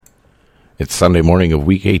It's Sunday morning of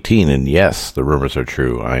week 18, and yes, the rumors are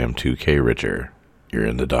true. I am 2K richer. You're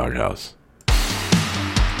in the Dawghouse.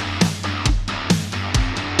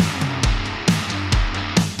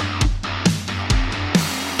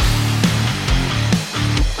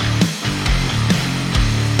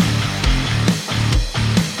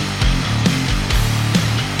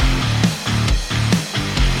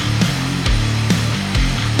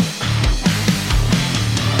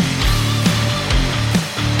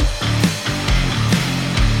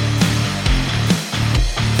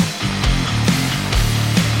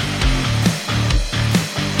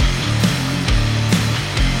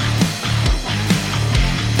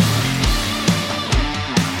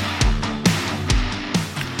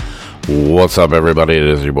 What's up, everybody? It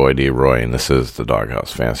is your boy D. Roy, and this is the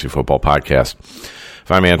Dawghouse Fantasy Football Podcast.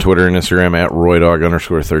 Find me on Twitter and Instagram at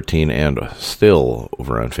RoyDog_13, and still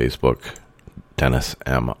over on Facebook, Dennis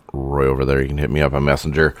M. Roy over there. You can hit me up on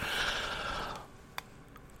Messenger.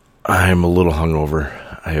 I'm a little hungover.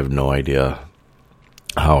 I have no idea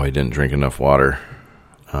how I didn't drink enough water,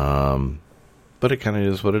 but it kind of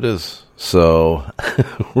is what it is. So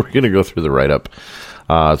we're going to go through the write-up.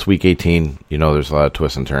 It's week 18. You know, there's a lot of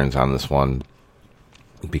twists and turns on this one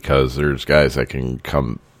because there's guys that can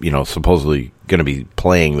come, you know, supposedly going to be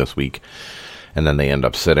playing this week, and then they end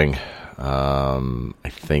up sitting. I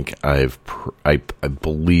think I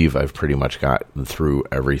believe I've pretty much gotten through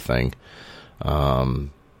everything,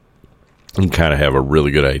 and kind of have a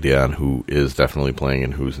really good idea on who is definitely playing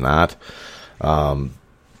and who's not.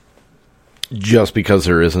 Just because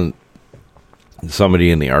there isn't somebody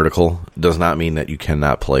in the article does not mean that you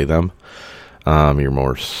cannot play them. You're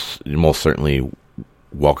most certainly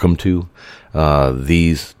welcome to.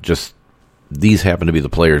 These happen to be the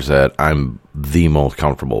players that I'm the most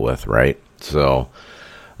comfortable with, right? So,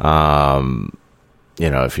 you know,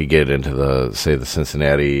 if you get into the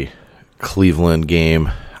Cincinnati Cleveland game,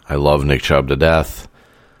 I love Nick Chubb to death.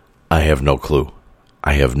 I have no clue.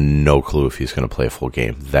 If he's going to play a full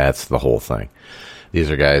game. That's the whole thing. These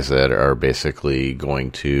are guys that are basically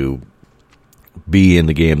going to be in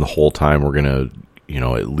the game the whole time. We're going to, you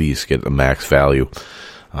know, at least get the max value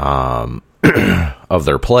of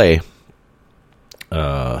their play.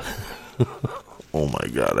 Oh my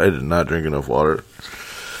God, I did not drink enough water.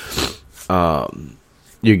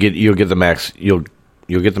 You'll get the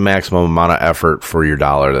maximum amount of effort for your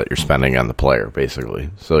dollar that you're spending on the player, basically.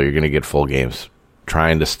 So you're going to get full games.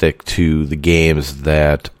 Trying to stick to the games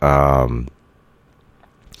that have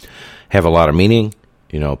a lot of meaning,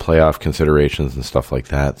 you know, playoff considerations and stuff like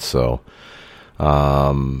that. So,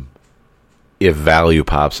 if value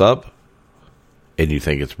pops up and you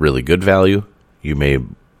think it's really good value, you may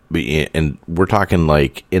be, and we're talking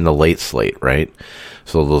like in the late slate, right?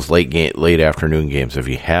 So those late afternoon games, if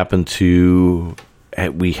we happen to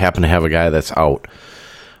have a guy that's out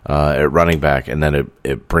at running back, and then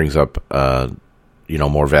it brings up, you know,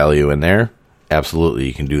 more value in there. Absolutely,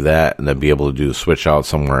 you can do that and then be able to do switch out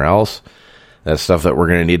somewhere else. That's stuff that we're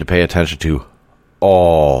going to need to pay attention to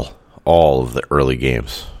all of the early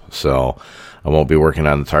games. So I won't be working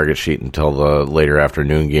on the target sheet until the later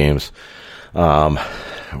afternoon games.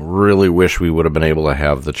 Really wish we would have been able to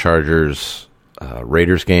have the Chargers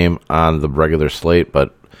Raiders game on the regular slate,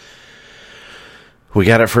 but we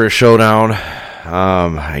got it for a showdown.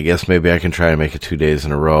 I guess maybe I can try and make it 2 days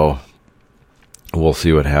in a row. We'll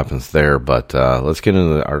see what happens there, but let's get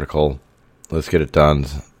into the article. Let's get it done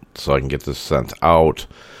so I can get this sent out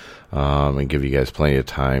and give you guys plenty of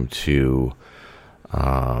time to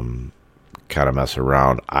kind of mess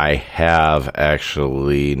around. I have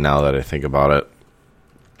actually, now that I think about it,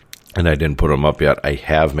 and I didn't put them up yet, I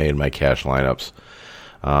have made my cash lineups.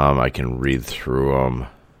 I can read through them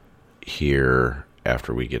here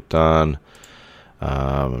after we get done.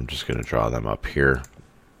 I'm just going to draw them up here.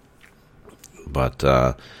 But,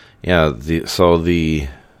 yeah, the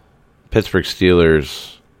Pittsburgh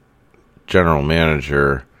Steelers general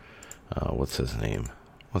manager, what's his name?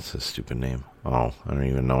 What's his stupid name? Oh, I don't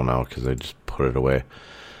even know now because I just put it away.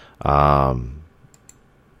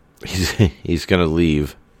 He's going to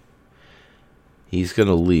leave. He's going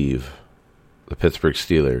to leave the Pittsburgh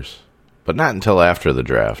Steelers, but not until after the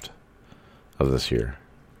draft of this year.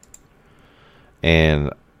 And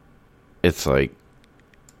it's like,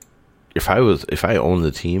 if I owned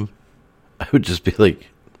the team, I would just be like,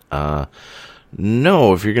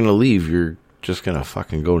 no, if you're going to leave, you're just going to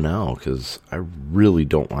fucking go now because I really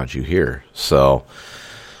don't want you here. So,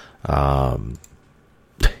 why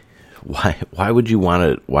would you want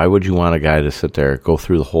it? Why would you want a guy to sit there, go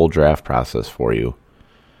through the whole draft process for you,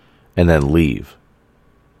 and then leave,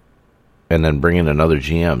 and then bring in another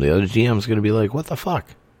GM? The other GM is going to be like, what the fuck?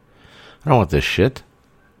 I don't want this shit.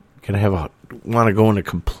 I'm going to want to go in a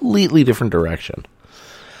completely different direction.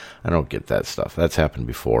 I don't get that stuff. That's happened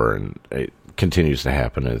before, and it continues to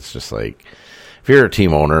happen. It's just like, if you're a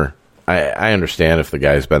team owner, I understand if the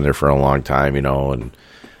guy's been there for a long time,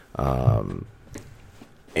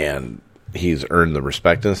 and he's earned the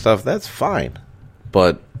respect and stuff. That's fine,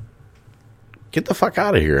 but get the fuck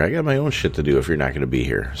out of here. I got my own shit to do if you're not going to be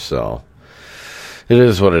here. So it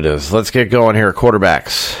is what it is. Let's get going here.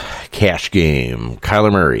 Quarterbacks, cash game.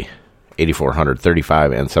 Kyler Murray, 8,400,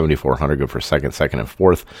 35, and 7,400. Good for second, and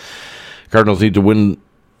fourth. Cardinals need to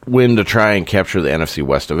win to try and capture the NFC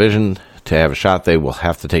West division. To have a shot, they will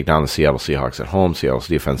have to take down the Seattle Seahawks at home. Seattle's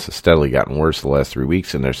defense has steadily gotten worse the last 3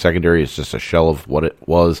 weeks, and their secondary is just a shell of what it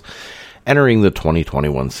was entering the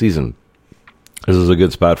 2021 season. This is a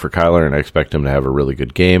good spot for Kyler, and I expect him to have a really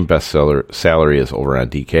good game. Best salary is over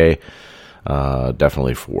on DK.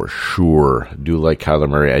 Definitely for sure. Do like Kyler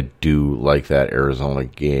Murray. I do like that Arizona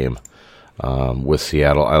game with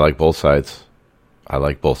Seattle. I like both sides.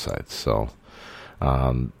 So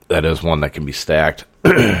that is one that can be stacked,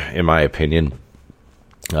 in my opinion,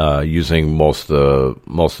 using most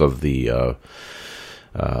of the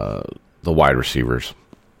wide receivers.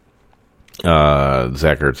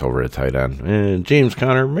 Zach Ertz over at tight end. And James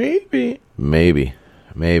Conner, maybe.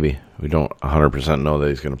 We don't 100% know that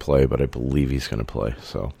he's going to play, but I believe he's going to play.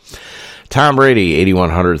 So, Tom Brady,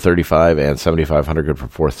 8,100, 35, and 7,500. Good for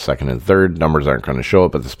fourth, second, and third. Numbers aren't going to show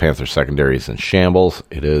it, but this Panthers secondary is in shambles.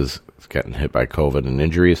 It's getting hit by COVID and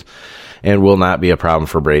injuries, and will not be a problem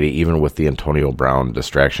for Brady, even with the Antonio Brown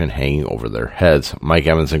distraction hanging over their heads. Mike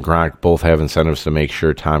Evans and Gronk both have incentives to make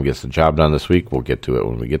sure Tom gets the job done this week. We'll get to it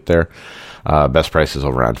when we get there. Best prices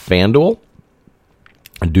over on FanDuel.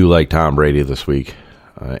 I do like Tom Brady this week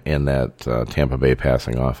in that Tampa Bay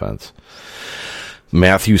passing offense.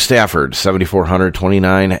 Matthew Stafford, 7,400,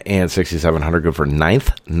 29, and 6,700. Good for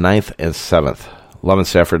ninth, and 7th. Loving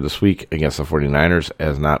Stafford this week against the 49ers,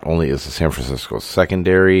 as not only is the San Francisco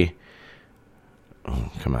secondary...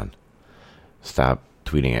 Oh, come on. Stop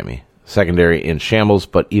tweeting at me. Secondary in shambles,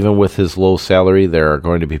 but even with his low salary, there are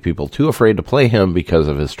going to be people too afraid to play him because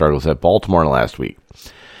of his struggles at Baltimore last week.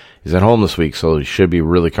 He's at home this week, so he should be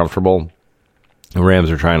really comfortable. The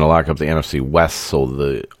Rams are trying to lock up the NFC West, so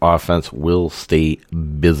the offense will stay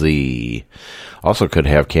busy. Also could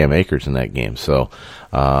have Cam Akers in that game, so...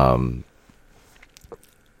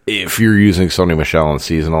 if you're using Sony Michel and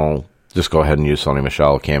seasonal, just go ahead and use Sony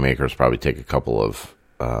Michel. Cam Akers probably take a couple of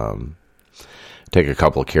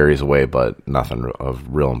carries away, but nothing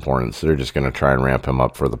of real importance. They're just going to try and ramp him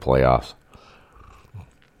up for the playoffs.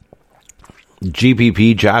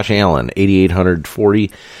 GPP, Josh Allen,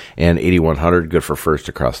 8,840 and 8,100. Good for first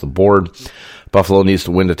across the board. Buffalo needs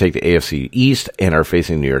to win to take the AFC East and are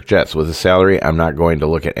facing the New York Jets. With his salary, I'm not going to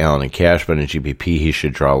look at Allen in cash, but in GPP, he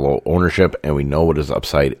should draw low ownership, and we know what his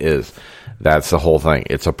upside is. That's the whole thing.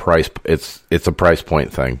 It's a price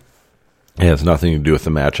point thing. It has nothing to do with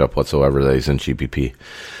the matchup whatsoever that he's in GPP.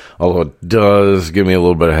 Although it does give me a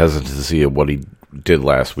little bit of hesitancy of what he did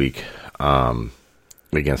last week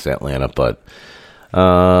against Atlanta, but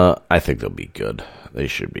I think they'll be good. They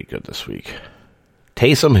should be good this week.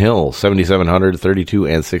 Taysom Hill, 7,700, 32,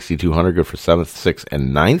 and 6,200. Good for 7th, 6th,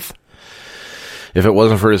 and 9th. If it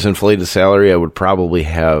wasn't for his inflated salary, I would probably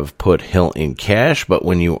have put Hill in cash, but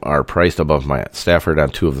when you are priced above my Stafford on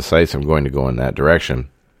 2 of the sites, I'm going to go in that direction.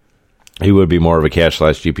 He would be more of a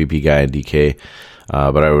cash/GPP guy in DK,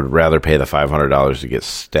 but I would rather pay the $500 to get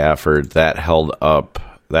Stafford. That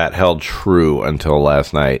held true until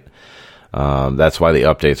last night. That's why the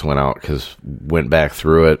updates went out, because went back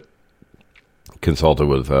through it, consulted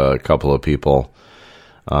with a couple of people,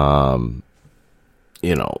 on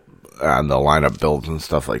the lineup builds and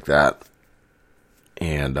stuff like that,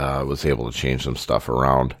 and was able to change some stuff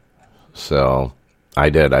around. So I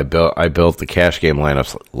did. I built the cash game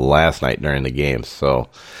lineups last night during the game, so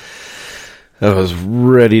I was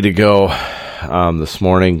ready to go this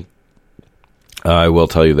morning. I will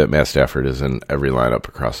tell you that Matt Stafford is in every lineup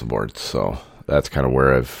across the board, so that's kind of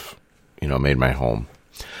where I've made my home.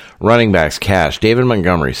 Running backs, cash. David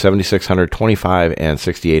Montgomery, 7,600, 25, and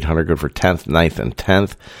 6,800. Good for 10th, 9th, and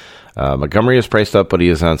 10th. Montgomery is priced up, but he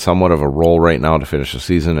is on somewhat of a roll right now to finish the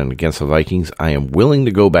season. And against the Vikings, I am willing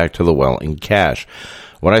to go back to the well in cash.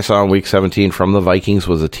 What I saw in Week 17 from the Vikings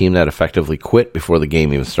was a team that effectively quit before the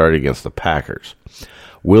game even started against the Packers.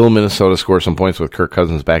 Will Minnesota score some points with Kirk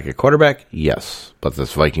Cousins back at quarterback? Yes, but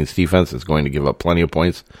this Vikings defense is going to give up plenty of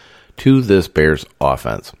points to this Bears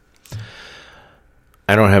offense.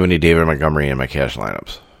 I don't have any David Montgomery in my cash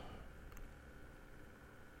lineups.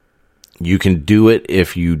 You can do it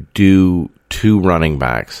if you do 2 running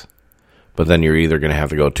backs but then you're either going to have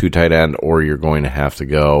to go 2 tight end or you're going to have to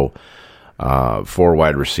go 4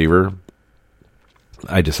 wide receiver.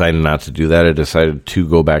 I decided not to do that. I decided to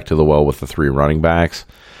go back to the well with the 3 running backs.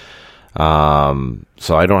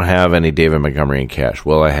 So I don't have any David Montgomery in cash.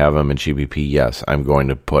 Will I have him in GPP? Yes. I'm going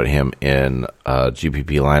to put him in a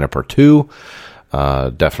GPP lineup or 2.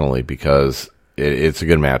 Definitely, because it's a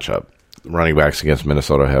good matchup. Running backs against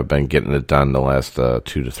Minnesota have been getting it done the last 2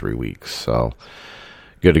 to 3 weeks. So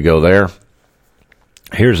good to go there.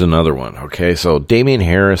 Here's another one. Okay, so Damian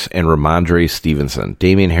Harris and Ramondre Stevenson.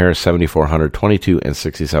 Damian Harris, 7,400, 22, and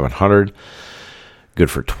 6,700.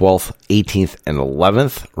 Good for 12th, 18th, and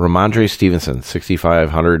 11th. Ramondre Stevenson,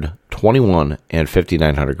 6,500, 21, and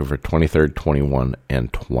 5,900. Good for 23rd, 21,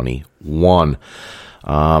 and 21.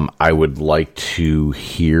 I would like to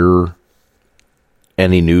hear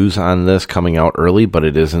any news on this coming out early, but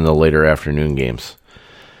it is in the later afternoon games.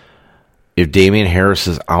 If Damian Harris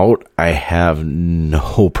is out, I have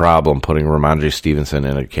no problem putting Ramondre Stevenson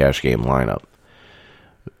in a cash game lineup.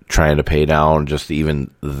 Trying to pay down just even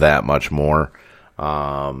that much more.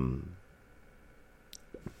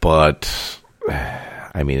 But,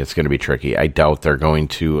 I mean, it's going to be tricky. I doubt they're going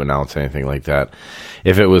to announce anything like that.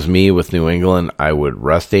 If it was me with New England, I would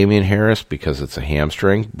rest Damian Harris because it's a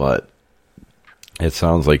hamstring, but it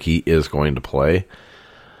sounds like he is going to play.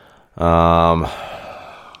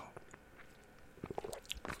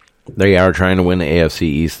 They are trying to win the AFC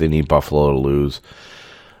East. They need Buffalo to lose.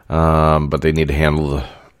 But they need to handle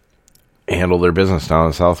their business down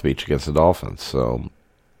in South Beach against the Dolphins. So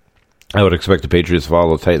I would expect the Patriots to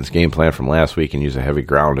follow the Titans' game plan from last week and use a heavy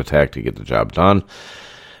ground attack to get the job done.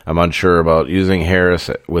 I'm unsure about using Harris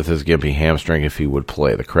with his gimpy hamstring if he would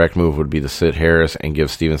play. The correct move would be to sit Harris and give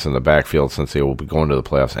Stevenson the backfield since they will be going to the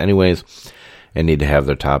playoffs anyways and need to have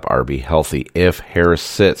their top RB healthy. If Harris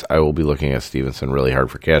sits, I will be looking at Stevenson really hard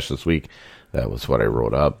for cash this week. That was what I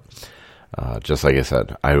wrote up. Just like I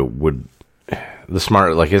said, the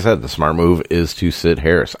smart move is to sit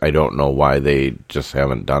Harris. I don't know why they just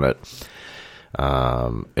haven't done it.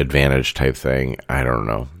 Advantage type thing. I don't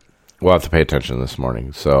know. We'll have to pay attention this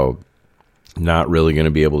morning. So not really going to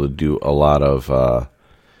be able to do a lot of,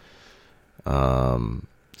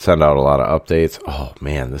 send out a lot of updates. Oh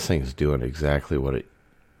man, this thing's doing exactly what it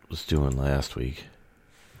was doing last week.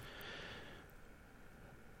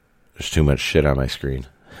 There's too much shit on my screen.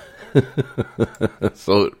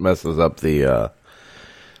 So it messes up the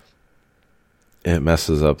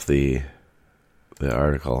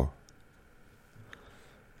article.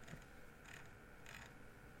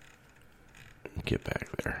 Get back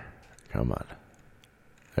there. Come on.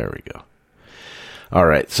 There we go. All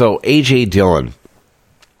right. So A.J. Dillon,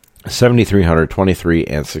 7,300, 23,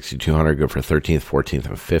 and 6,200. Good for 13th, 14th,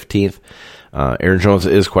 and 15th. Aaron Jones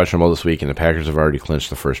is questionable this week, and the Packers have already clinched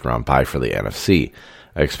the first-round bye for the NFC.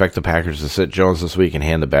 I expect the Packers to sit Jones this week and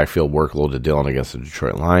hand the backfield workload to Dillon against the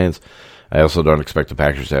Detroit Lions. I also don't expect the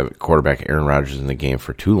Packers to have quarterback Aaron Rodgers in the game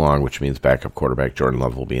for too long, which means backup quarterback Jordan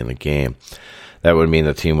Love will be in the game. That would mean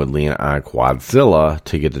the team would lean on Quadzilla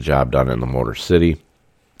to get the job done in the Motor City.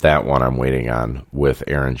 That one I'm waiting on with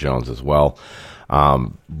Aaron Jones as well.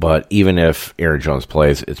 But even if Aaron Jones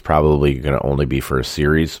plays, it's probably going to only be for a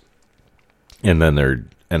series, and then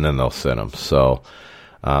they'll sit him. So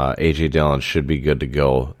A.J. Dillon should be good to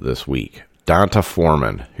go this week. Donta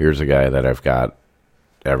Foreman, here's a guy that I've got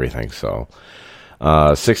everything. So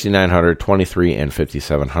 6,900, 23, and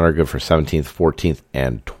 5,700. Good for 17th, 14th,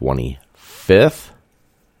 and 25th.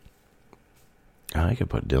 I could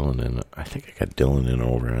put Dillon in. I think I got Dillon in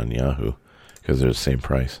over on Yahoo because they're the same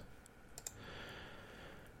price.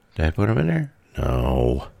 Did I put him in there?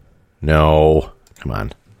 No. Come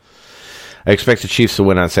on. I expect the Chiefs to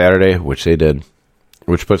win on Saturday, which they did,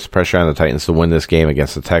 which puts pressure on the Titans to win this game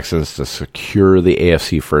against the Texans to secure the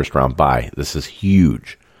AFC first-round bye. This is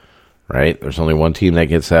huge, right? There's only one team that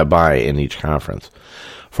gets that bye in each conference.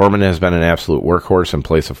 Foreman has been an absolute workhorse in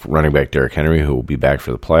place of running back Derrick Henry, who will be back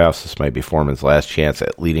for the playoffs. This might be Foreman's last chance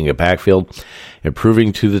at leading a backfield and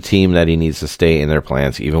proving to the team that he needs to stay in their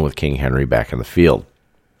plans, even with King Henry back in the field.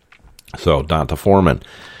 So Donta Foreman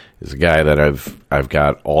is a guy that I've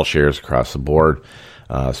got all shares across the board,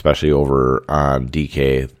 especially over on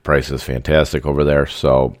DK. The price is fantastic over there.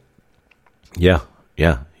 So, yeah,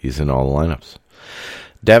 he's in all the lineups.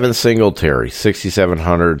 Devin Singletary,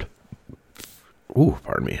 6,700.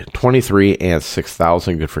 23 and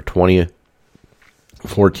 6,000. Good for 20,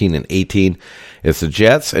 14, and 18. It's the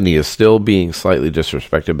Jets, and he is still being slightly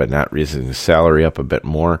disrespected by not raising his salary up a bit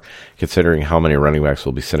more, considering how many running backs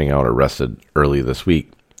will be sitting out or rested early this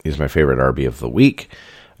week. He's my favorite RB of the week.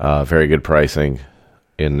 Very good pricing.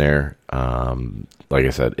 in there. Like I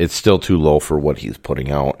said, it's still too low for what he's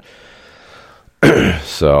putting out.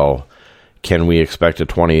 So, can we expect a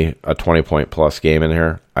 20 point plus game in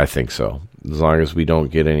here? I think so. As long as we don't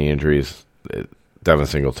get any injuries, Devin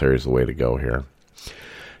Singletary is the way to go here.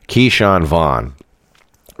 Keyshawn Vaughn,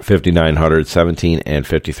 5,900, 17, and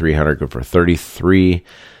 5,300, good for 33,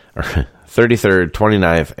 or 33rd,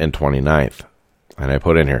 29th, and 29th. And I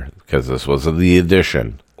put in here, because this was the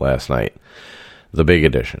addition last night, the big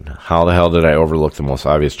addition. How the hell did I overlook the most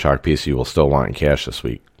obvious chalk piece you will still want in cash this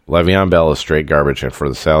week? Le'Veon Bell is straight garbage, and for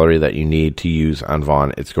the salary that you need to use on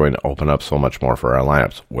Vaughn, it's going to open up so much more for our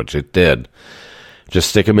lineups, which it did. Just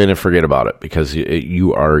stick him in and forget about it, because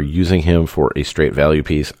you are using him for a straight value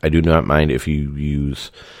piece. I do not mind if you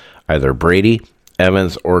use either Brady,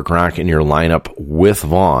 Evans, or Gronk in your lineup with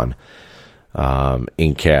Vaughn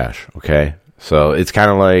in cash, okay? So it's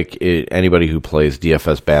kind of like anybody who plays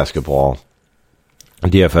DFS basketball,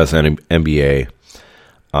 DFS NBA,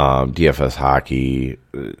 DFS hockey,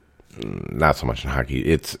 not so much in hockey.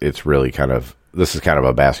 It's really kind of, this is kind of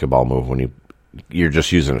a basketball move when you're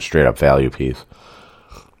just using a straight up value piece.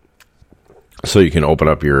 So you can open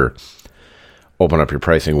up your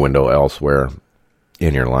pricing window elsewhere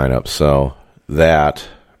in your lineup. So that,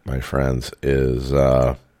 my friends, is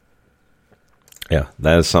that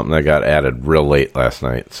is something that got added real late last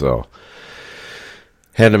night. So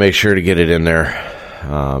had to make sure to get it in there.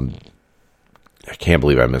 I can't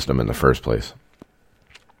believe I missed him in the first place.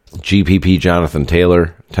 GPP Jonathan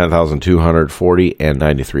Taylor, 10,240 and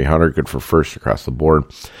 9,300, good for first across the board.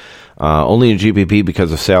 Only in GPP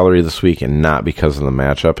because of salary this week and not because of the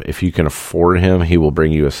matchup. If you can afford him, he will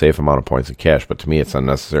bring you a safe amount of points in cash, but to me it's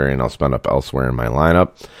unnecessary and I'll spend up elsewhere in my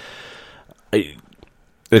lineup.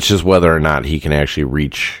 It's just whether or not he can actually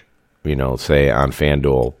reach, say on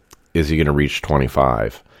FanDuel, is he going to reach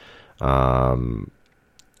 25? On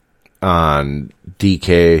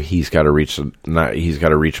DK, he's got to reach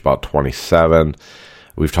about 27.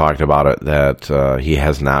 We've talked about it that he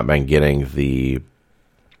has not been getting the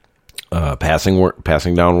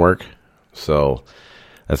passing down work, so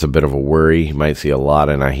that's a bit of a worry. You might see a lot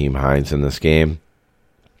of Nyheim Hines in this game.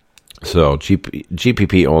 So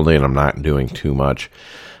GPP only, and I'm not doing too much.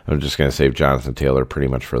 I'm just going to save Jonathan Taylor pretty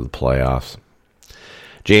much for the playoffs.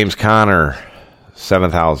 James Conner,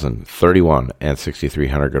 7,031 and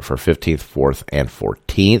 6,300, good for 15th, 4th, and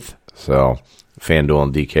 14th. So FanDuel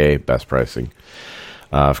and DK, best pricing.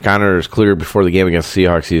 If Conner is cleared before the game against the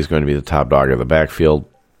Seahawks, he is going to be the top dog of the backfield.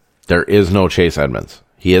 There is no Chase Edmonds.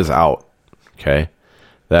 He is out. Okay,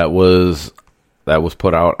 that was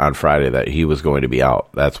put out on Friday that he was going to be out.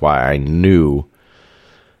 That's why I knew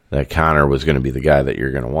that Conner was going to be the guy that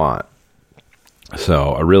you're going to want. So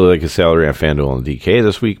I really like his salary on FanDuel and DK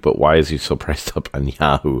this week, but why is he so priced up on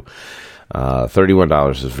Yahoo?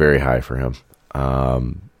 $31 is very high for him.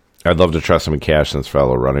 I'd love to trust him in cash since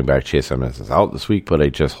fellow running back Chase Edmonds is out this week, but I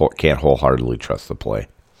just can't wholeheartedly trust the play.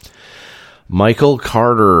 Michael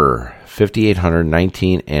Carter, 5,800,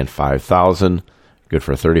 19, and 5,000. Good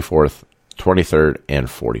for 34th, 23rd, and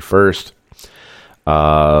 41st.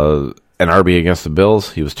 An RB against the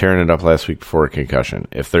Bills. He was tearing it up last week before a concussion.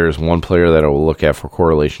 If there's one player that I will look at for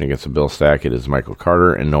correlation against the Bills stack, it is Michael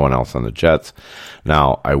Carter and no one else on the Jets.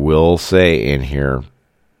 Now, I will say in here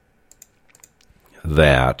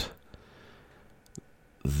that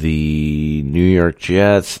the New York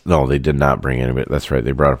Jets, no, they did not bring anybody. That's right,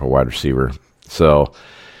 they brought up a wide receiver. So,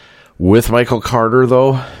 with Michael Carter,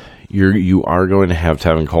 though, you are going to have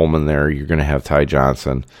Tevin Coleman there. You're going to have Ty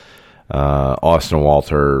Johnson, Austin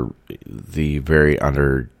Walter, the very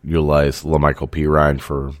underutilized LaMichael Pirine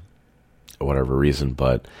for whatever reason.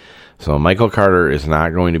 But so Michael Carter is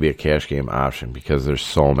not going to be a cash game option because there's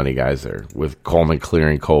so many guys there. With Coleman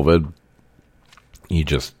clearing COVID, you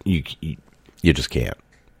just can't.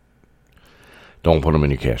 Don't put him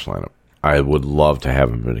in your cash lineup. I would love to have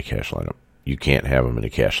him in a cash lineup. You can't have him in a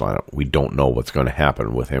cash lineup. We don't know what's going to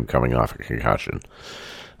happen with him coming off a concussion.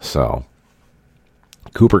 So,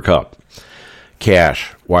 Cooper Kupp,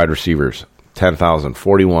 cash, wide receivers,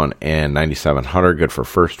 10,041 and 9,700. Good for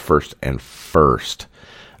first, and first.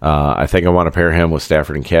 I think I want to pair him with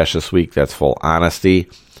Stafford and cash this week. That's full honesty.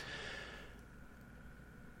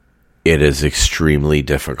 It is extremely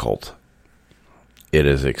difficult. It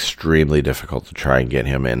is extremely difficult to try and get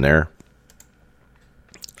him in there.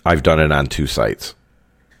 I've done it on two sites.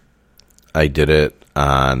 I did it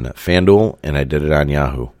on FanDuel and I did it on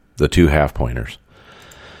Yahoo, the two half-pointers.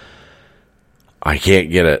 I can't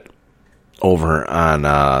get it over on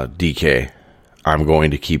DK. I'm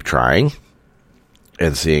going to keep trying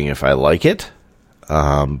and seeing if I like it.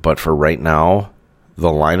 But for right now, the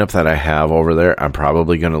lineup that I have over there, I'm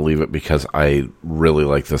probably going to leave it because I really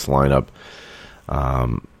like this lineup.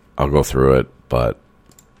 I'll go through it, but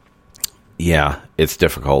yeah, it's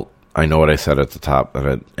difficult. I know what I said at the top,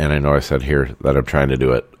 and I know I said here that I'm trying to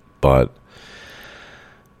do it, but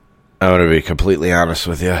I'm going to be completely honest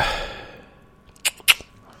with you.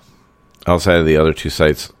 Outside of the other two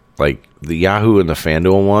sites, like the Yahoo and the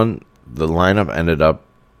FanDuel one, the lineup ended up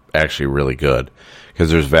actually really good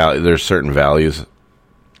because there's certain values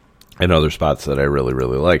in other spots that I really,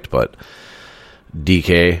 really liked, but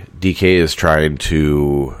DK is trying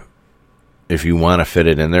to, if you want to fit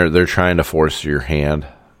it in there, they're trying to force your hand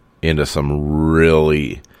into some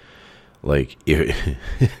really, like,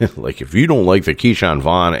 if you don't like the Keyshawn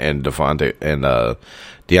Vaughn and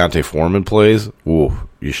Deontay Foreman plays, ooh,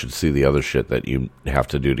 you should see the other shit that you have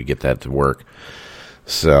to do to get that to work.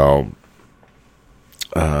 So,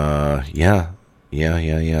 yeah.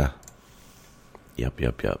 Yep.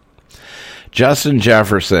 Justin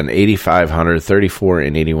Jefferson, 8,500, 34,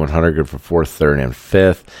 and 8,100, good for 4th, 3rd, and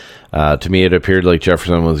 5th. To me, it appeared like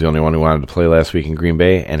Jefferson was the only one who wanted to play last week in Green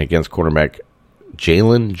Bay, and against quarterback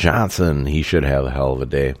Jalen Johnson, he should have a hell of a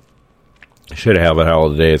day. It's going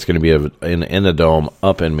to be in the Dome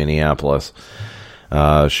up in Minneapolis.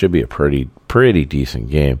 Should be a pretty decent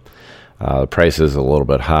game. The price is a little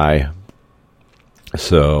bit high,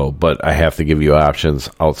 but I have to give you options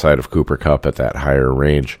outside of Cooper Kupp at that higher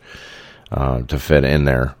range to fit in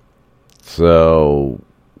there. So,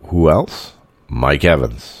 who else? Mike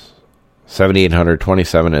Evans, 7,800,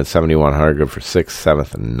 27, and 7,100, good for 6th,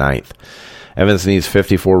 7th, and 9th. Evans needs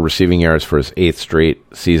 54 receiving yards for his 8th straight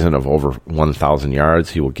season of over 1,000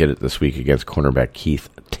 yards. He will get it this week against cornerback Keith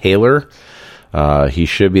Taylor. He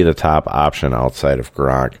should be the top option outside of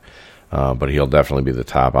Gronk, but he'll definitely be the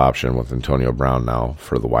top option with Antonio Brown now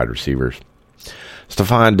for the wide receivers.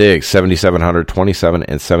 Stephon Diggs, 7,700, 27,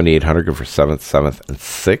 and 7,800, good for 7th, 7th, and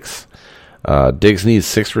 6th. Diggs needs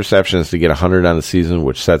 6 receptions to get 100 on the season,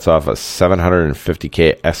 which sets off a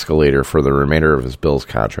 $750K escalator for the remainder of his Bills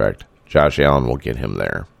contract. Josh Allen will get him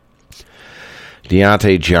there.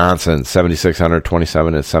 Deontay Johnson, 7,600,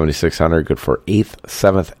 27, and 7,600, good for 8th,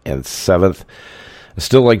 7th, and 7th. I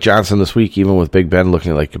still like Johnson this week, even with Big Ben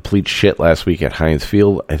looking like complete shit last week at Heinz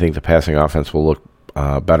Field. I think the passing offense will look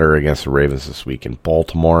better against the Ravens this week in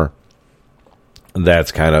Baltimore.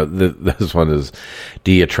 That's kind of, this one is,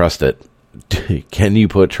 do you trust it? Can you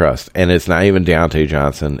put trust? And it's not even Deontay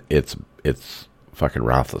Johnson, it's fucking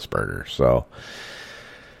Roethlisberger, so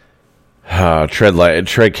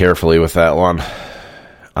tread carefully with that one.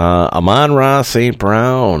 Amon-Ra St.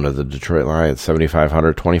 Brown of the Detroit Lions,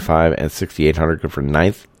 7,500, 25, and 6,800, good for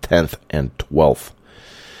 9th, 10th, and 12th.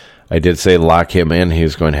 I did say lock him in. He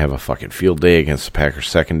was going to have a fucking field day against the Packers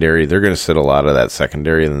secondary. They're going to sit a lot of that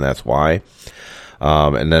secondary, and that's why.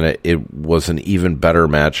 And then it was an even better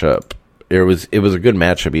matchup. It was a good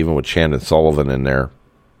matchup even with Shandon Sullivan in there.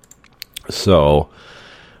 So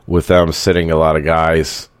with them sitting a lot of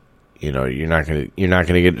guys, you know, you're not gonna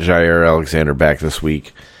get Jair Alexander back this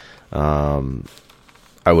week. I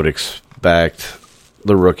would expect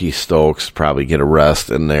the rookie Stokes probably get a rest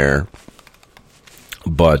in there,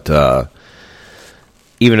 but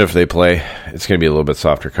even if they play, it's going to be a little bit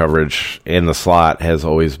softer coverage. And the slot has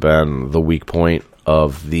always been the weak point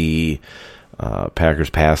of the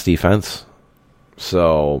Packers pass defense.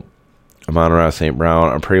 So Amon-Ra St. Brown,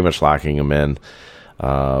 I'm pretty much locking him in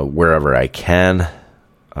wherever I can.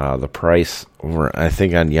 The price over, I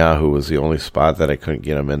think on Yahoo was the only spot that I couldn't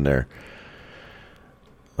get him in there.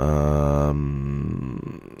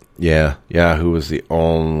 Yeah, Yahoo was the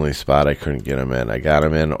only spot I couldn't get him in. I got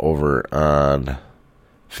him in over on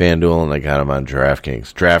FanDuel and I got him on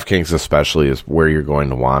DraftKings. DraftKings especially is where you're going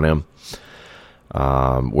to want him,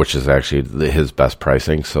 which is actually his best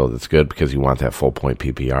pricing, so that's good because you want that full point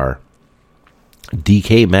PPR.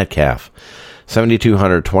 DK Metcalf,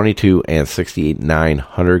 7,200, 22, and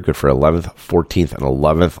 68,900. Good for 11th, 14th, and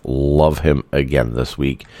 11th. Love him again this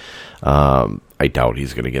week. I doubt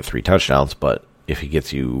he's going to get 3 touchdowns, but if he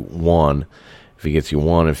gets you one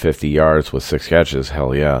and 50 yards with 6 catches,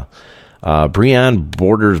 hell yeah. Breon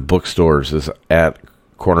Borders Bookstores is at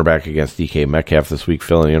cornerback against DK Metcalf this week,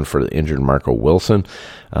 filling in for the injured Marco Wilson.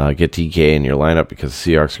 Get DK in your lineup because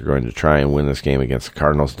the Seahawks are going to try and win this game against the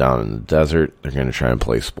Cardinals down in the desert. They're going to try and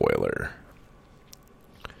play spoiler.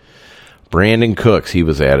 Brandon Cooks, he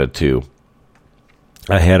was added too.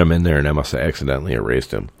 I had him in there and I must have accidentally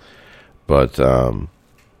erased him. But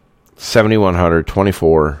 7,100,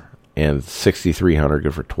 24, and 6,300,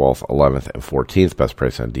 good for 12th, 11th, and 14th. Best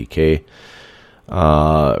price on DK.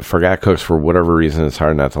 Forgot Cooks, for whatever reason, it's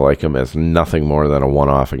hard not to like him, as nothing more than a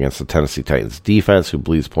one-off against the Tennessee Titans defense, who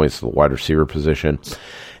bleeds points to the wide receiver position.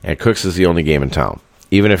 And Cooks is the only game in town.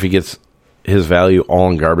 Even if he gets his value all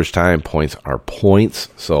in garbage time, points are points.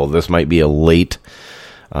 So this might be a late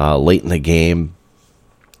in the game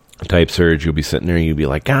type surge. You'll be sitting there and you'll be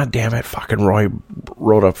like, God damn it, fucking Roy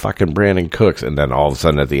wrote up fucking Brandon Cooks. And then all of a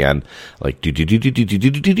sudden at the end, like,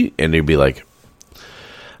 and you'd be like,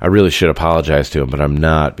 I really should apologize to him, but I'm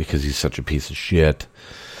not, because he's such a piece of shit.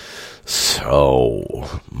 So,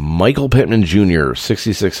 Michael Pittman Jr.,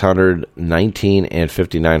 6,600, 19, and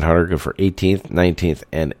 5,900, good for 18th, 19th,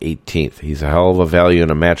 and 18th. He's a hell of a value in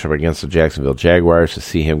a matchup against the Jacksonville Jaguars, to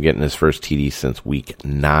see him getting his first TD since Week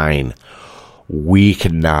 9.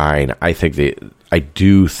 Week 9. I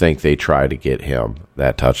do think they try to get him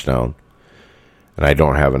that touchdown. And I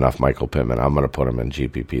don't have enough Michael Pittman. I'm going to put him in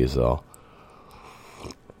GPPs, though,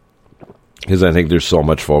 because I think there's so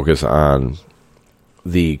much focus on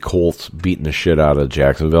the Colts beating the shit out of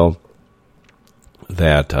Jacksonville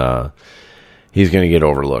that he's going to get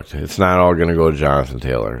overlooked. It's not all going to go to Jonathan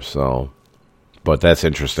Taylor. So, but that's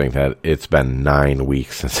interesting that it's been 9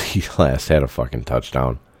 weeks since he last had a fucking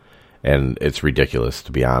touchdown. And it's ridiculous,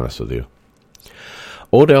 to be honest with you.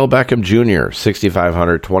 Odell Beckham Jr.,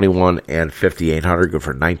 6,500, 21, and 5,800, good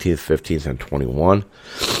for 19th, 15th, and 21.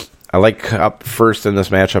 I like Cup first in this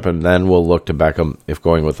matchup, and then we'll look to Beckham if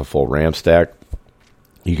going with a full Ram stack.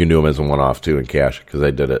 You can do him as a one-off, too, in cash, because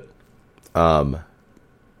I did it. Hold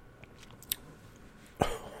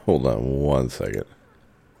on one second.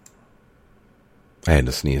 I had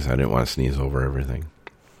to sneeze. I didn't want to sneeze over everything.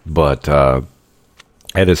 But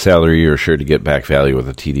at his salary, you're sure to get back value with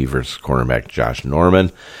a TD versus cornerback Josh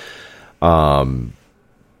Norman.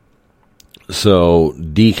 So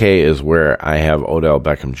DK is where I have Odell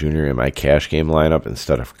Beckham Jr. in my cash game lineup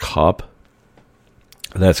instead of Cup.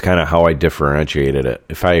 That's kind of how I differentiated it.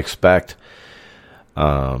 If I expect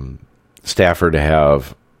Stafford to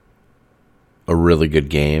have a really good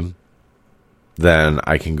game, then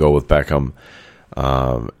I can go with Beckham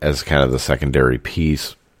as kind of the secondary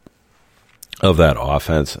piece of that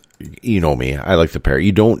offense. You know me, I like to pair.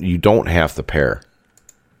 You don't have to pair.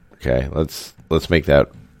 Okay, let's make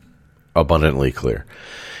that abundantly clear.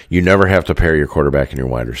 You never have to pair your quarterback and your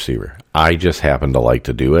wide receiver. I just happen to like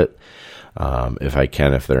to do it. If I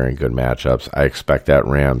can, if they're in good matchups. I expect that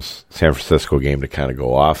Rams San Francisco game to kind of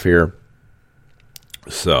go off here.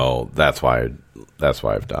 So that's why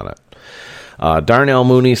I've done it. Darnell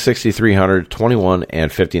Mooney, 6,300, 21,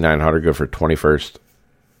 and 5,900, good for 21st,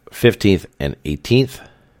 15th, and 18th.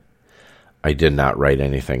 I did not write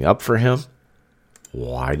anything up for him.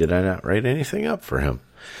 Why did I not write anything up for him?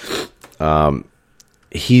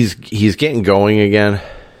 He's getting going again.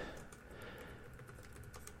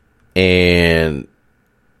 And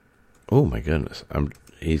oh my goodness,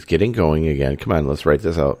 he's getting going again. Come on, let's write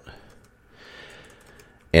this out.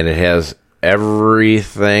 And it has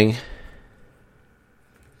everything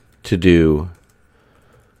to do,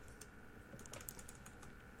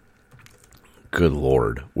 good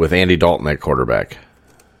Lord, with Andy Dalton at quarterback.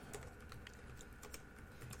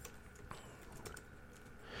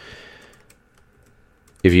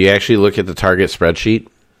 If you actually look at the target spreadsheet,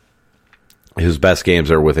 his best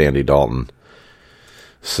games are with Andy Dalton.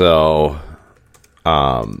 So,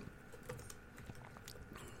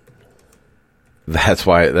 that's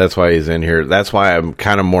why he's in here. That's why I'm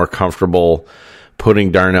kind of more comfortable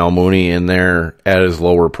putting Darnell Mooney in there at his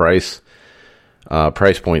lower price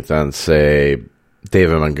point than, say,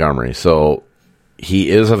 David Montgomery. So he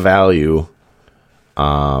is a value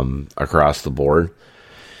across the board.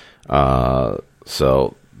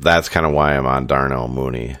 So that's kind of why I'm on Darnell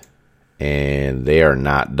Mooney. And they are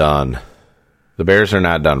not done. The Bears are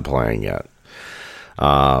not done playing yet.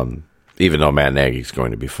 Even though Matt Nagy's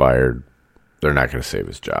going to be fired, they're not going to save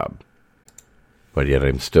his job. But yet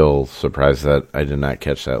I'm still surprised that I did not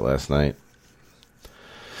catch that last night.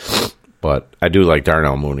 But I do like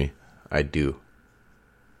Darnell Mooney. I do.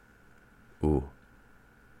 Ooh.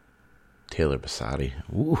 Taylor Basati.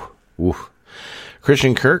 Ooh. Ooh.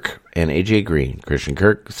 Christian Kirk and AJ Green. Christian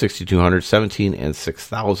Kirk, 6,200, 17, and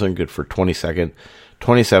 6,000. Good for 22nd,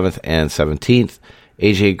 27th, and 17th.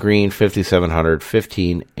 AJ Green, 5,700,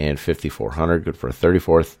 15, and 5,400. Good for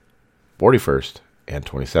 34th, 41st, and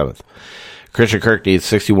 27th. Christian Kirk needs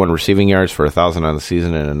 61 receiving yards for 1,000 on the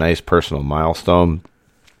season and a nice personal milestone.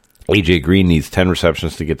 AJ Green needs 10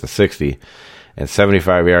 receptions to get to 60 and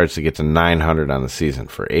 75 yards to get to 900 on the season.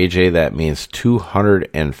 For AJ, that means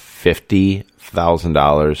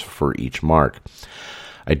 $250,000 for each mark.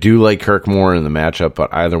 I do like Kirk more in the matchup,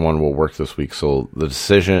 but either one will work this week. So the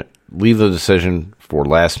leave the decision for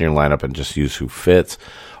last in your lineup and just use who fits,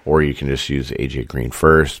 or you can just use AJ Green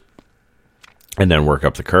first and then work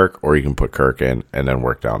up to Kirk, or you can put Kirk in and then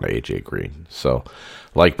work down to AJ Green. So,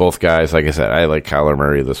 like both guys, like I said, I like Kyler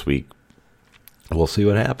Murray this week. We'll see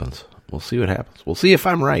what happens. We'll see if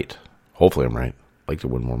I'm right. Hopefully I'm right. I'd like to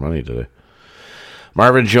win more money today.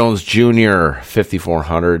 Marvin Jones Jr.,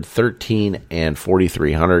 5,400, 13 and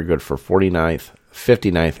 4,300, good for 49th,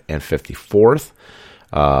 59th, and 54th.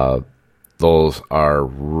 Those are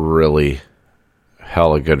really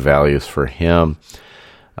hella good values for him.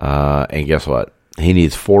 And guess what? He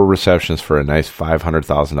needs 4 receptions for a nice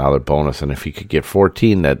 $500,000 bonus, and if he could get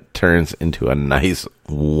 14, that turns into a nice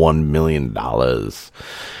 $1 million.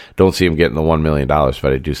 Don't see him getting the $1 million, but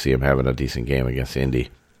I do see him having a decent game against Indy.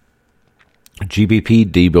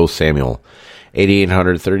 GBP Deebo Samuel,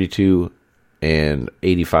 8,800, 32 and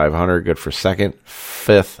 8,500, good for 2nd,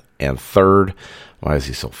 5th, and 3rd. Why is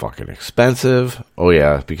he so fucking expensive? Oh,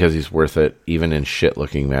 yeah, because he's worth it, even in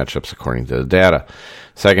shit-looking matchups, according to the data.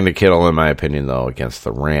 Second to Kittle, in my opinion, though, against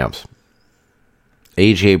the Rams.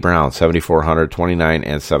 A.J. Brown, 7,400, 29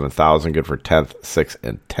 and 7,000, good for 10th, 6th,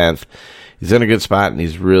 and 10th. He's in a good spot, and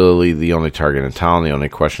he's really the only target in town. The only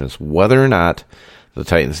question is whether or not the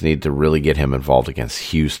Titans need to really get him involved against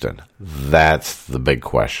Houston. That's the big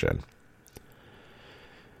question.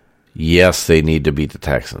 Yes, they need to beat the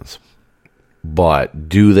Texans. But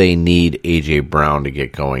do they need A.J. Brown to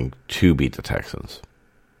get going to beat the Texans?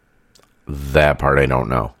 That part I don't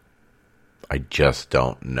know. I just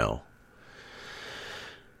don't know.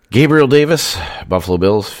 Gabriel Davis, Buffalo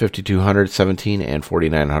Bills, 5,200, 17 and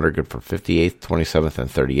 4,900, good for 58th, 27th, and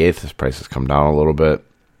 38th. His price has come down a little bit.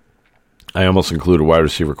 I almost included wide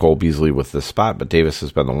receiver Cole Beasley with this spot, but Davis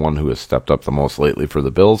has been the one who has stepped up the most lately for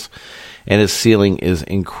the Bills, and his ceiling is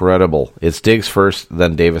incredible. It's Diggs first,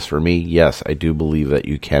 then Davis for me. Yes, I do believe that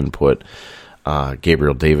you can put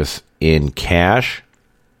Gabriel Davis in cash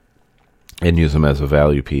and use him as a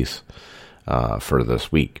value piece for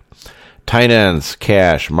this week. Tight ends,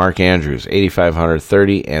 cash, Mark Andrews, 8,500,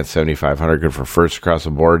 30, and 7,500, good for first across the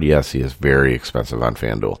board. Yes, he is very expensive on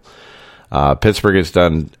FanDuel. Pittsburgh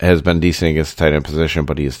has been decent against the tight end position,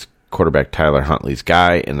 but he is quarterback Tyler Huntley's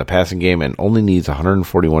guy in the passing game and only needs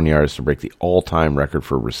 141 yards to break the all-time record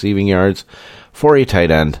for receiving yards for a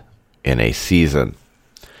tight end in a season.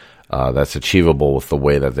 That's achievable with the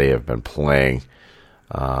way that they have been playing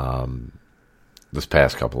this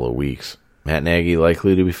past couple of weeks. Matt Nagy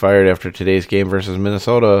likely to be fired after today's game versus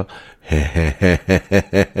Minnesota.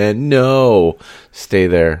 No. Stay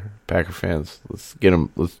there, Packer fans. Let's get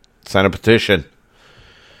him. Let's sign a petition.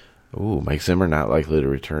 Ooh, Mike Zimmer not likely to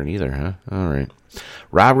return either, huh? All right.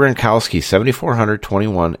 Rob Gronkowski, 7,400,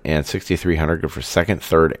 21, and 6,300, good for 2nd,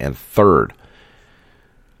 3rd, and 3rd.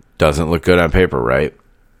 Doesn't look good on paper, right?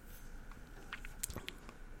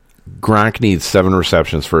 Gronk needs 7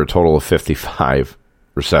 receptions for a total of 55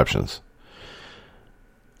 receptions.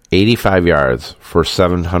 85 yards for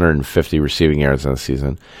 750 receiving yards on the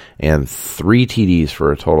season, and 3 TDs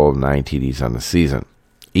for a total of 9 TDs on the season.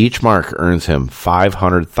 Each mark earns him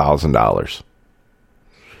 $500,000.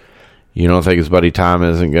 You don't think his buddy Tom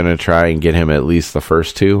isn't going to try and get him at least the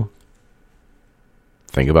first 2?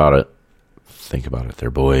 Think about it. Think about it. They're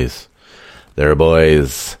boys. They're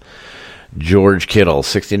boys. George Kittle,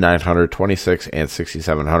 6,900, 26, and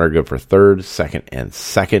 6,700, good for 3rd, 2nd, and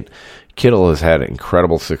 2nd. Kittle has had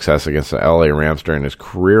incredible success against the LA Rams during his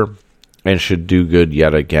career and should do good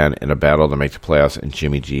yet again in a battle to make the playoffs and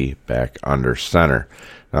Jimmy G back under center.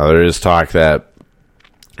 Now, there is talk that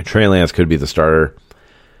Trey Lance could be the starter.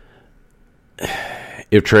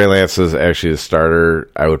 If Trey Lance is actually the starter,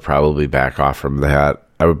 I would probably back off from that.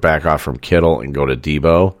 I would back off from Kittle and go to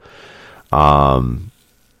Debo.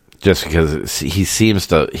 Just because he seems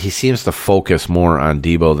to focus more on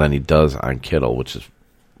Debo than he does on Kittle, which is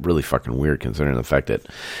really fucking weird considering the fact that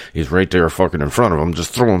he's right there fucking in front of him,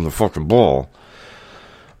 just throwing the fucking ball.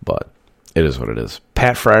 But it is what it is.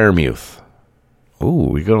 Pat Freiermuth. Ooh,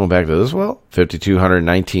 we going back to this well? 5,200,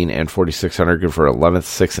 19, and 4,600, good for 11th,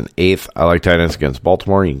 6th, and 8th. I like tight ends against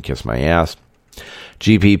Baltimore. You can kiss my ass.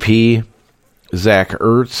 GPP, Zach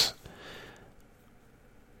Ertz.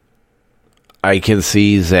 I can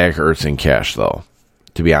see Zach Ertz in cash, though,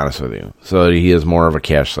 to be honest with you. So he is more of a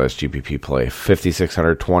cash/GPP play.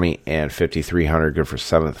 5,620 and 5,300, good for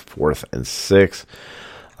 7th, 4th, and 6th.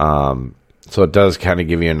 So it does kind of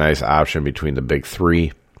give you a nice option between the big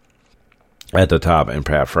 3 at the top and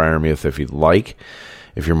Pat Freiermuth if you'd like,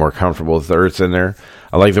 if you're more comfortable with the Ertz in there.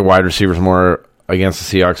 I like the wide receivers more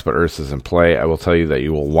against the Seahawks, but Ertz is in play. I will tell you that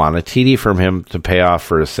you will want a TD from him to pay off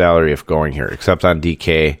for his salary if going here, except on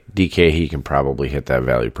DK. DK, he can probably hit that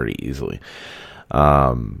value pretty easily.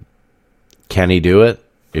 Can he do it?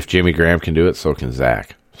 If Jimmy Graham can do it, so can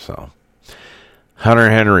Zach. So Hunter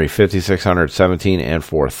Henry, 5,600, 17, and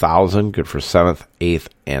 4,000. Good for 7th, 8th,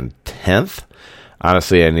 and 10th.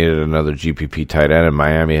 Honestly, I needed another GPP tight end, and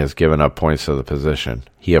Miami has given up points to the position.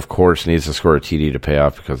 He, of course, needs to score a TD to pay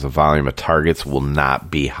off because the volume of targets will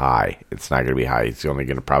not be high. It's not going to be high. He's only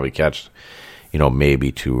going to probably catch,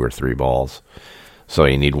 maybe 2 or 3 balls. So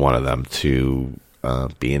you need one of them to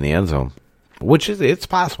be in the end zone, which it's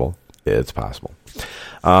possible. It's possible.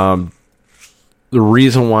 The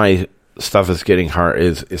reason why stuff is getting hard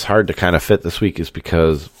is hard to kind of fit this week is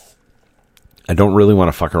because I don't really want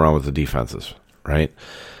to fuck around with the defenses, right?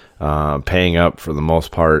 Paying up for the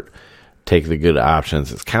most part, take the good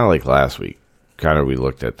options. It's kind of like last week. We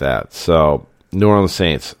looked at that. So New Orleans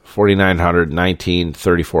Saints, 4,900, 19,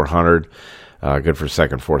 3,400. Good for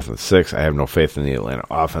 2nd, 4th, and 6th. I have no faith in the Atlanta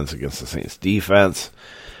offense against the Saints defense.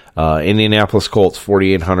 Indianapolis Colts,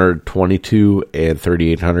 4,800, 22, and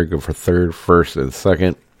 3,800. Good for 3rd, 1st, and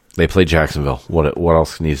 2nd. They play Jacksonville. What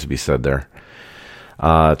else needs to be said there?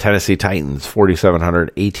 Tennessee Titans,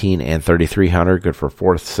 4,700, 18, and 3,300. Good for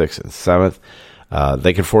 4th, 6th, and 7th.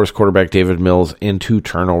 They can force quarterback David Mills into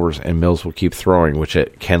turnovers, and Mills will keep throwing, which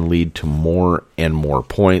it can lead to more and more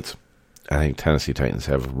points. I think Tennessee Titans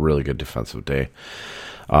have a really good defensive day.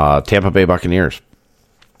 Tampa Bay Buccaneers,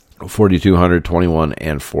 4,200, 21,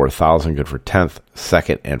 and 4,000. Good for 10th,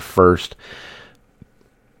 2nd, and 1st.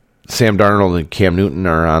 Sam Darnold and Cam Newton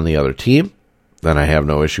are on the other team. Then I have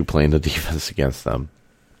no issue playing the defense against them.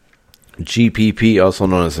 GPP, also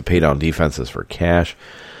known as the paydown defenses for cash.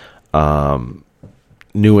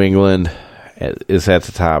 New England is at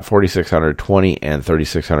the top, 4,600, 20, and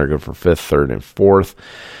 3,600. Good for 5th, 3rd, and 4th.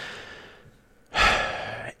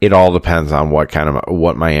 It all depends on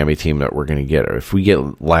what Miami team that we're going to get. If we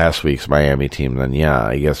get last week's Miami team, then yeah,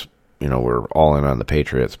 I guess we're all in on the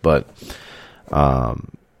Patriots. But I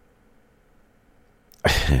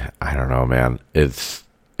don't know, man. It's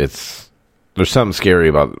there's something scary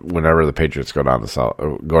about whenever the Patriots go down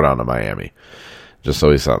to Miami. Just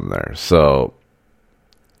always something there. So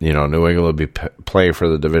New England will be playing for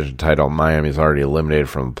the division title. Miami's already eliminated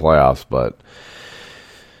from the playoffs, but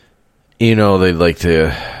they'd like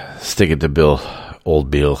to stick it to Bill.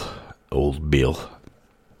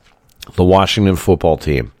 The Washington football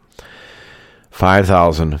team,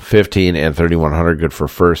 5,000, 15, and 3,100. Good for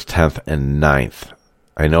 1st, 10th, and 9th.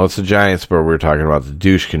 I know it's the Giants, but we're talking about the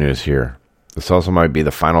douche canoes here. This also might be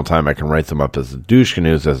the final time I can write them up as the douche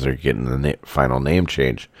canoes as they're getting the final name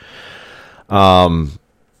change.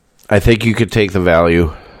 I think you could take the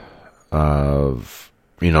value of,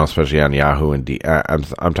 especially on Yahoo and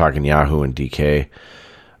I'm talking Yahoo and DK.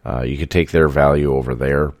 You could take their value over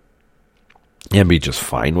there and be just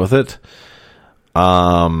fine with it.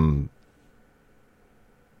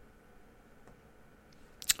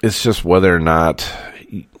 It's just whether or not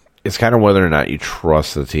you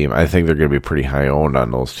trust the team. I think they're going to be pretty high owned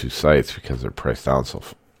on those two sites because they're priced down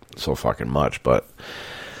so fucking much. But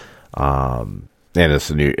and it's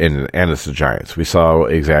the Giants. We saw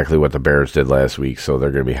exactly what the Bears did last week, so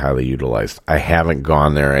they're going to be highly utilized. I haven't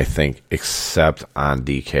gone there, I think, except on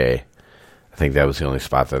DK. I think that was the only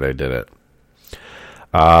spot that I did it.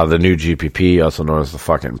 The new GPP, also known as the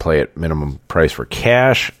fucking play at minimum price for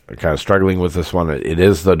cash. I'm kind of struggling with this one. It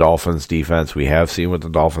is the Dolphins defense. We have seen what the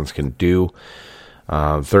Dolphins can do.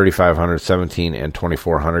 3,500, 17, and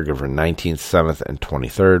 2,400. Good for 19th, 7th, and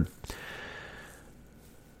 23rd.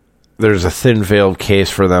 There's a thin-veiled case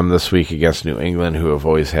for them this week against New England, who have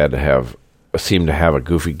always seem to have a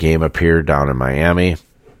goofy game appear down in Miami.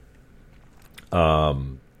 Like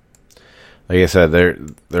I said,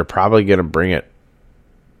 they're probably going to bring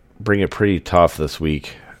it pretty tough this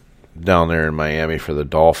week down there in Miami for the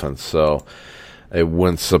Dolphins. So it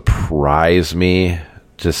wouldn't surprise me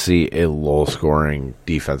to see a low-scoring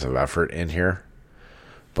defensive effort in here,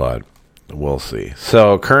 but we'll see.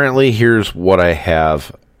 So currently, here's what I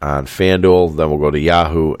have on FanDuel, then we'll go to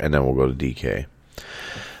Yahoo, and then we'll go to DK.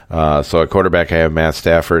 So at quarterback, I have Matt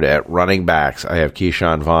Stafford. At running backs, I have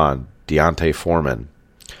Keyshawn Vaughn, Deontay Foreman.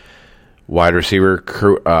 Wide receiver,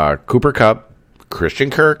 Cooper Kupp, Christian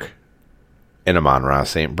Kirk, and Amon-Ra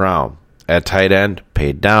St. Brown. At tight end,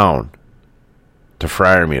 paid down to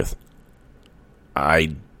Freiermuth.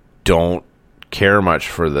 I don't care much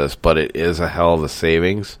for this, but it is a hell of a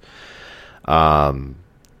savings.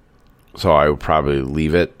 So I would probably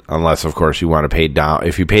leave it, unless, of course, you want to pay down.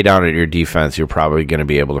 If you pay down at your defense, you're probably going to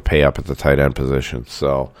be able to pay up at the tight end position.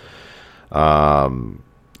 So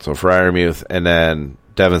So Freiermuth, and then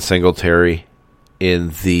Devin Singletary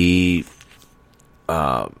in the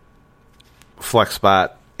flex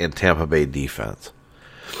spot in Tampa Bay defense.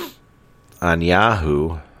 On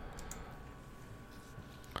Yahoo,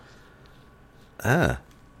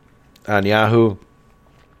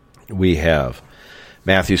 we have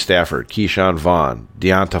Matthew Stafford, Keyshawn Vaughn,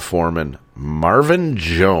 Deonta Foreman, Marvin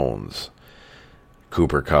Jones,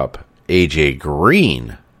 Cooper Kupp, AJ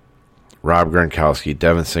Green, Rob Gronkowski,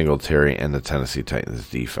 Devin Singletary, and the Tennessee Titans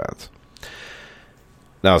defense.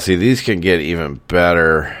 Now, see, these can get even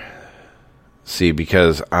better. See,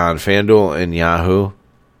 because on FanDuel and Yahoo,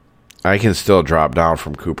 I can still drop down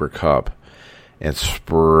from Cooper Kupp and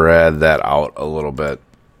spread that out a little bit.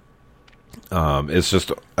 It's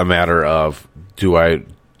just a matter of,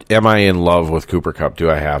 am I in love with Cooper Kupp? Do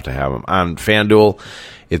I have to have him? On FanDuel,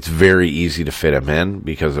 it's very easy to fit him in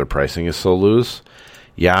because their pricing is so loose.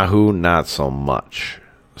 Yahoo, not so much.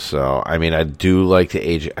 So, I mean, I do like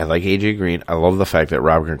I like AJ Green. I love the fact that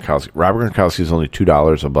Rob Gronkowski is only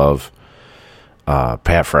 $2 above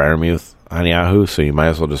Pat Freiermuth on Yahoo, so you might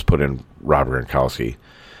as well just put in Rob Gronkowski.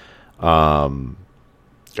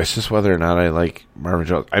 It's just whether or not I like Marvin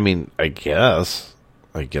Jones. I mean, I guess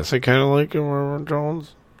I kind of like Marvin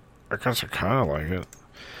Jones. I guess I kind of like it.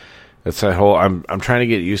 It's that whole, I'm trying to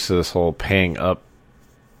get used to this whole paying up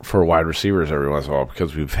for wide receivers every once in a while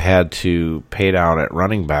because we've had to pay down at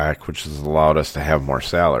running back, which has allowed us to have more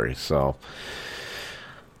salary. So,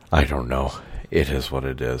 I don't know. It is what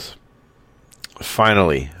it is.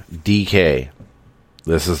 Finally, DK.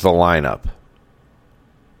 This is the lineup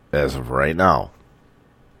as of right now.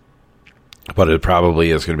 But it probably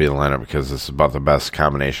is going to be the lineup because this is about the best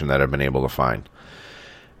combination that I've been able to find.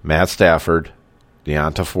 Matt Stafford,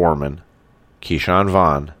 Deonta Foreman, Keyshawn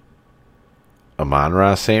Vaughn,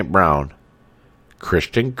 Amon-Ra St. Brown,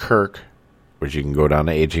 Christian Kirk, which you can go down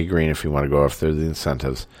to A.J. Green if you want to go after the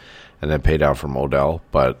incentives, and then pay down from Odell,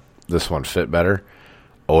 but this one fit better.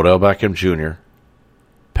 Odell Beckham Jr.,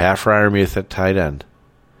 Pat Freiermuth at tight end,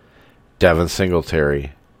 Devin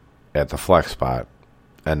Singletary at the flex spot,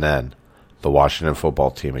 and then the Washington football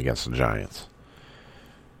team against the Giants.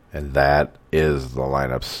 And that is the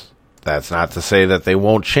lineups. That's not to say that they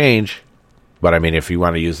won't change, but I mean, if you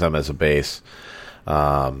want to use them as a base,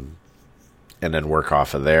 and then work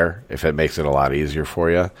off of there, if it makes it a lot easier for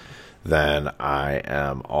you, then I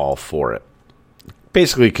am all for it.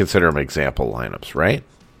 Basically, consider them example lineups, right?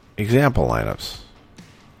 Example lineups.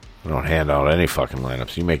 I don't hand out any fucking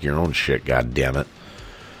lineups. You make your own shit, goddammit.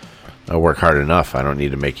 I work hard enough. I don't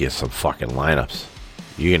need to make you some fucking lineups.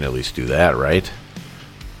 You can at least do that, right?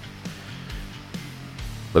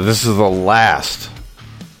 But this is the last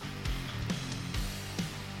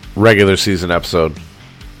regular season episode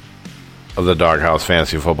of the Dawghouse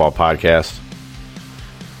Fantasy Football Podcast.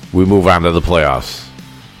 We move on to the playoffs.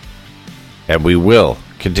 And we will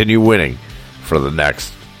continue winning for the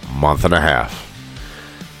next month and a half.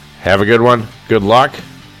 Have a good one. Good luck.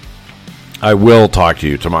 I will talk to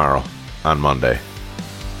you tomorrow on Monday.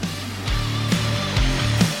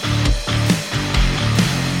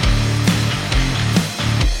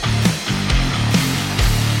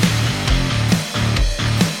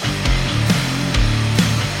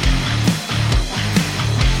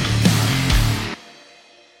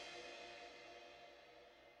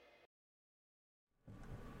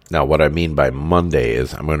 Now, what I mean by Monday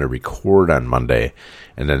is I'm going to record on Monday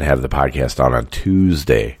and then have the podcast out on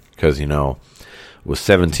Tuesday. Because, with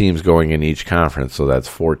 7 teams going in each conference, so that's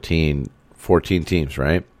 14 teams,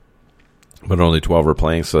 right? But only 12 are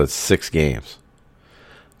playing, so that's 6 games.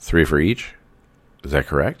 3 for each. Is that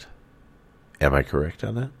correct? Am I correct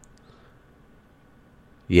on that?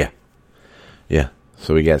 Yeah.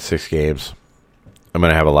 So we got 6 games. I'm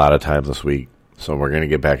going to have a lot of time this week, so we're going to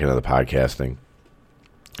get back into the podcasting.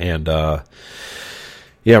 And, we're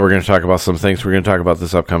going to talk about some things. We're going to talk about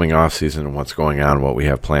this upcoming offseason and what's going on, what we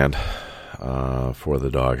have planned for the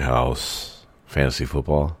Dawghouse Fantasy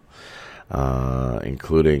Football,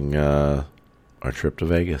 including our trip to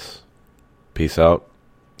Vegas. Peace out.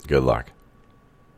 Good luck.